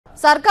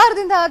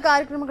ಸರ್ಕಾರದಿಂದ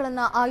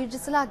ಕಾರ್ಯಕ್ರಮಗಳನ್ನು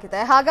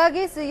ಆಯೋಜಿಸಲಾಗಿದೆ.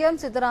 ಹಾಗಾಗಿ ಸಿಎಂ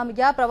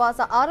ಸಿದ್ದರಾಮಯ್ಯ ಪ್ರವಾಸ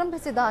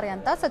ಆರಂಭಿಸಿದ್ದಾರೆ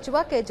ಅಂತ ಸಚಿವ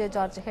ಕೆಜೆ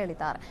ಜಾರ್ಜ್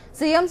ಹೇಳಿದ್ದಾರೆ.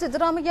 ಸಿಎಂ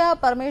ಸಿದ್ದರಾಮಯ್ಯ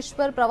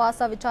ಪರಮೇಶ್ವರ್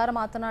ಪ್ರವಾಸ ವಿಚಾರ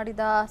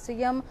ಮಾತನಾಡಿದ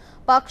ಸಿಎಂ,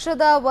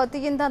 ಪಕ್ಷದ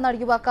ವತಿಯಿಂದ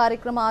ನಡೆಯುವ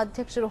ಕಾರ್ಯಕ್ರಮ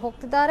ಅಧ್ಯಕ್ಷರು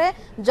ಹೋಗ್ತಿದ್ದಾರೆ.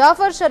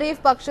 ಜಾಫರ್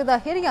ಶರೀಫ್ ಪಕ್ಷದ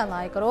ಹಿರಿಯ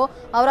ನಾಯಕರು,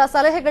 ಅವರ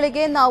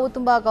ಸಲಹೆಗಳಿಗೆ ನಾವು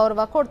ತುಂಬಾ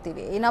ಗೌರವ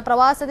ಕೊಡ್ತೀವಿ. ಇನ್ನು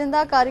ಪ್ರವಾಸದಿಂದ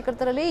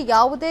ಕಾರ್ಯಕರ್ತರಲ್ಲಿ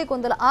ಯಾವುದೇ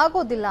ಗೊಂದಲ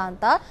ಆಗೋದಿಲ್ಲ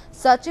ಅಂತ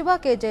ಸಚಿವ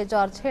ಕೆಜೆ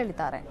ಜಾರ್ಜ್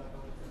ಹೇಳಿದ್ದಾರೆ.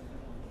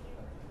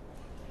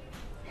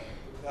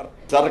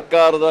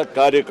 ಸರ್ಕಾರದ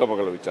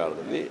ಕಾರ್ಯಕ್ರಮಗಳ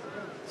ವಿಚಾರದಲ್ಲಿ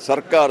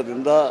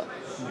ಸರ್ಕಾರದಿಂದ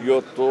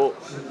ಇವತ್ತು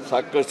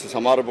ಸಾಕಷ್ಟು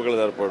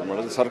ಸಮಾರಂಭಗಳನ್ನು ಏರ್ಪಾಡು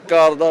ಮಾಡಿದೆ.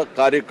 ಸರ್ಕಾರದ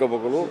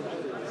ಕಾರ್ಯಕ್ರಮಗಳು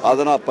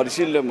ಅದನ್ನು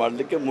ಪರಿಶೀಲನೆ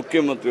ಮಾಡಲಿಕ್ಕೆ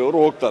ಮುಖ್ಯಮಂತ್ರಿಯವರು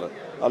ಹೋಗ್ತಾರೆ,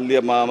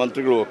 ಅಲ್ಲಿಯ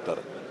ಮಂತ್ರಿಗಳು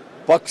ಹೋಗ್ತಾರೆ.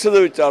 ಪಕ್ಷದ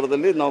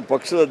ವಿಚಾರದಲ್ಲಿ ನಾವು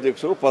ಪಕ್ಷದ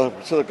ಅಧ್ಯಕ್ಷರು,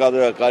 ಪಕ್ಷದ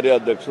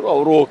ಕಾರ್ಯಾಧ್ಯಕ್ಷರು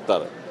ಅವರು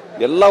ಹೋಗ್ತಾರೆ.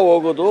 ಎಲ್ಲ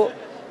ಹೋಗೋದು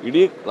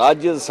ಇಡೀ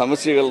ರಾಜ್ಯದ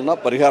ಸಮಸ್ಯೆಗಳನ್ನ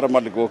ಪರಿಹಾರ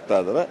ಮಾಡಲಿಕ್ಕೆ ಹೋಗ್ತಾ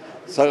ಇದ್ದಾರೆ.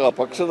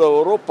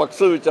 ಪಕ್ಷದವರು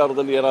ಪಕ್ಷದ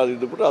ವಿಚಾರದಲ್ಲಿ ಏನಾದರೂ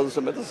ಇದ್ದುಬಿಟ್ಟು ಅದು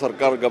ಸಮೇತ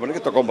ಸರ್ಕಾರ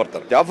ಗಮನಕ್ಕೆ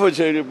ತಗೊಂಡ್ಬರ್ತಾರೆ. ಜಾಫರ್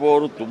ಶರೀಫ್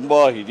ಅವರು ತುಂಬ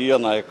ಹಿರಿಯ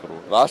ನಾಯಕರು,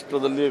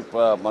 ರಾಷ್ಟ್ರದಲ್ಲಿ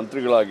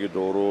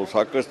ಮಂತ್ರಿಗಳಾಗಿದ್ದವರು,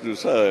 ಸಾಕಷ್ಟು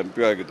ದಿವಸ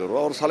MP ಆಗಿದ್ದವರು.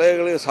 ಅವ್ರ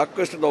ಸಲಹೆಗಳಿಗೆ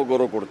ಸಾಕಷ್ಟು ನಾವು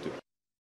ಗೌರವ ಕೊಡ್ತೀವಿ.